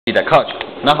Idek, chodź,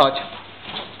 no chodź.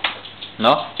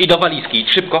 No, i do walizki,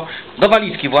 idź szybko. Do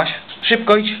walizki właź,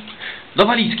 szybko idź. Do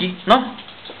walizki, no.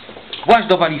 Właź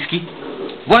do walizki.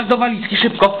 Właź do walizki,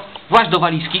 szybko. Właź do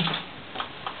walizki.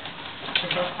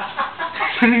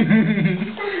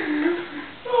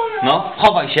 No,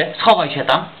 schowaj się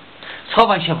tam.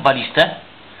 Schowaj się w walizce.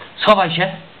 Schowaj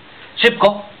się.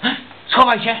 Szybko.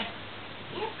 Schowaj się.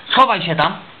 Schowaj się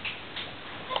tam.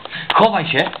 Chowaj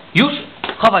się. Już.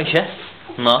 Chowaj się.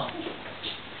 No.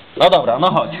 No dobra,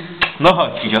 no chodź. No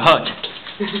chodź, Kidzio, chodź.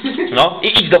 No i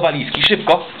idź do walizki,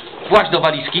 szybko. Właź do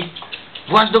walizki.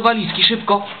 Właź do walizki,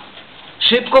 szybko.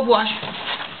 Szybko właź.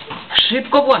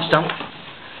 Szybko właź tam.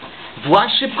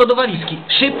 Właź szybko do walizki.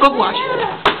 Szybko właź.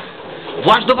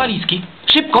 Właź do walizki.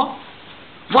 Szybko.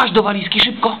 Właź do walizki,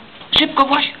 szybko. Szybko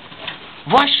właź.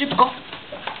 Właź szybko.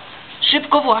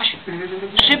 Szybko właź.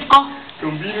 Szybko.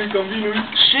 Kombinuj.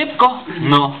 Szybko.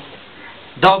 No.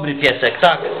 Dobry piesek,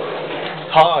 tak.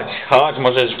 Chodź, chodź,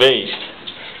 możesz wyjść.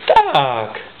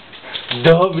 Tak.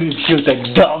 Dobry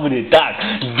psiutek, dobry, tak.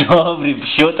 Dobry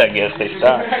psiutek jesteś,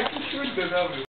 tak. Kurde, dobry.